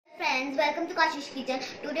Friends, welcome to Kaashvi's kitchen.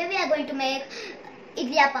 Today we are going to make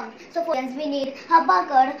idli aapam. So for we need half bowl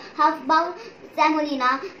curd, half bowl semolina.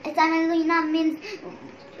 Semolina means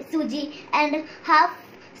suji, and half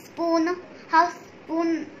spoon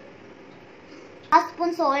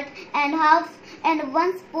salt, and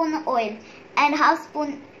 1 spoon oil, and half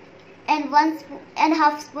spoon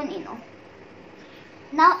eno.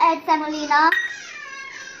 Now add semolina,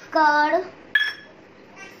 curd,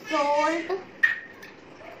 salt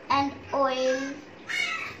and oil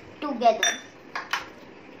together.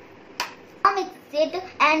 Now mix it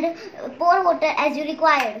and pour water as you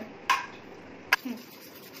required.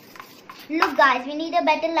 Look guys, we need a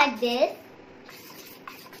batter like this.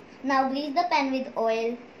 Now grease the pan with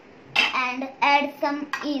oil and add some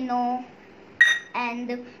eno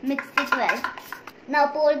and mix it well. Now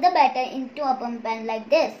pour the batter into a aapam pan like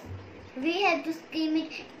this. We have to steam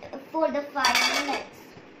it for the 5 minutes.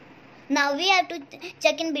 Now we have to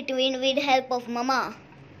check in between with help of mama.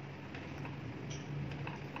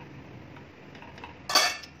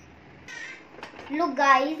 Look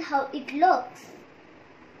guys how it looks.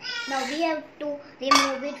 Now we have to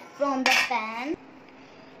remove it from the pan.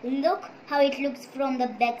 Look how it looks from the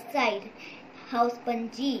back side. How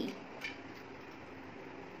spongy.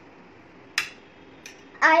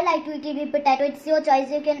 I like to eat it with potato. It's your choice.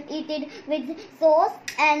 You can eat it with sauce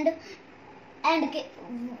and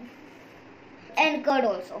curd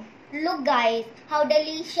also. Look guys how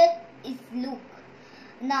delicious it look.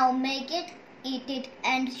 Now make it, eat it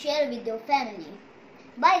and share with your family.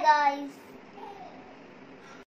 Bye guys.